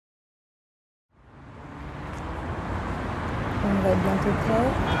va être bientôt prêt.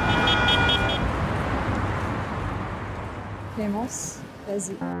 Clémence,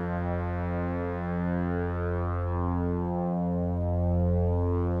 vas-y.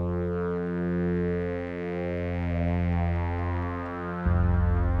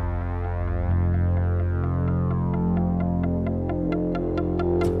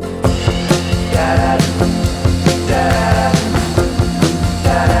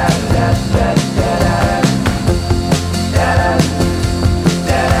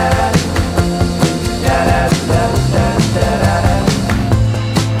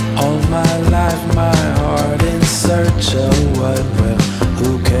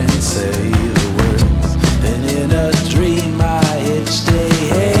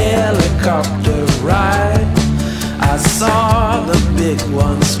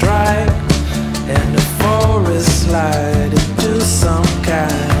 One strike and the forest slide into some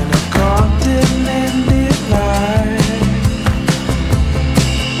kind of continental line.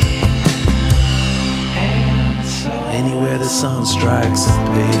 Anywhere the sun strikes a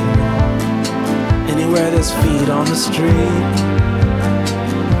pavement, anywhere there's feet on the street,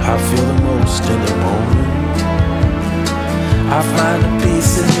 I feel the most in the moment. I find a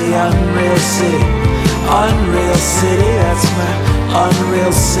peace in the unreal city. Unreal city, that's my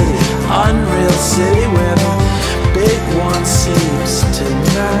unreal city where the big one sleeps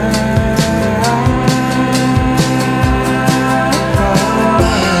tonight.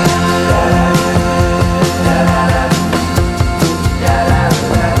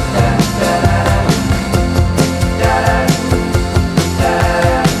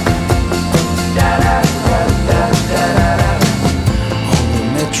 On the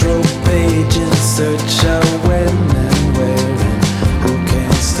metro page in search of when and where and who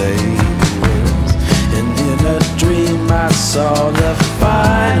can stay with. And in a dream I saw the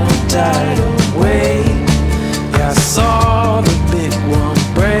final tidal wave. Yeah, I saw the big one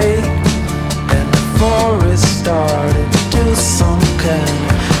break and the forest started to do some kind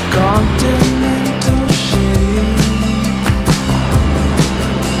of continental shape.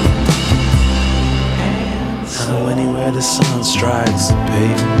 So anywhere the sun strikes the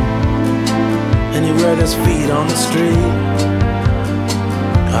pavement, anywhere there's feet on the street,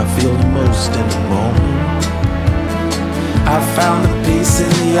 I feel the most in the moment. I found the peace in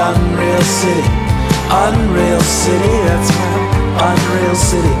the unreal city. Unreal city, that's my unreal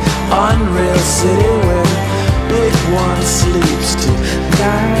city where the big one sleeps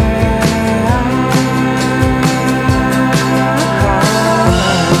tonight.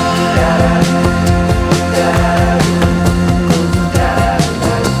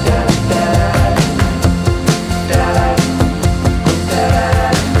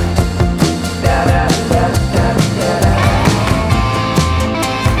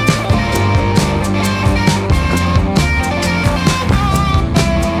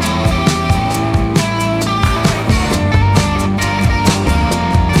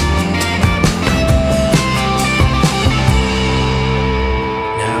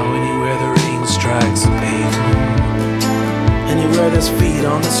 Anywhere there's feet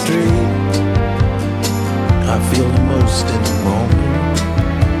on the street, I feel the most in the moment.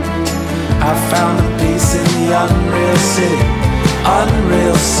 I found the peace in the unreal city.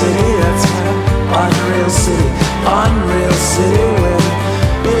 Unreal city, that's my unreal city where the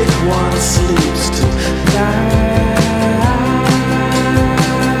big one sleeps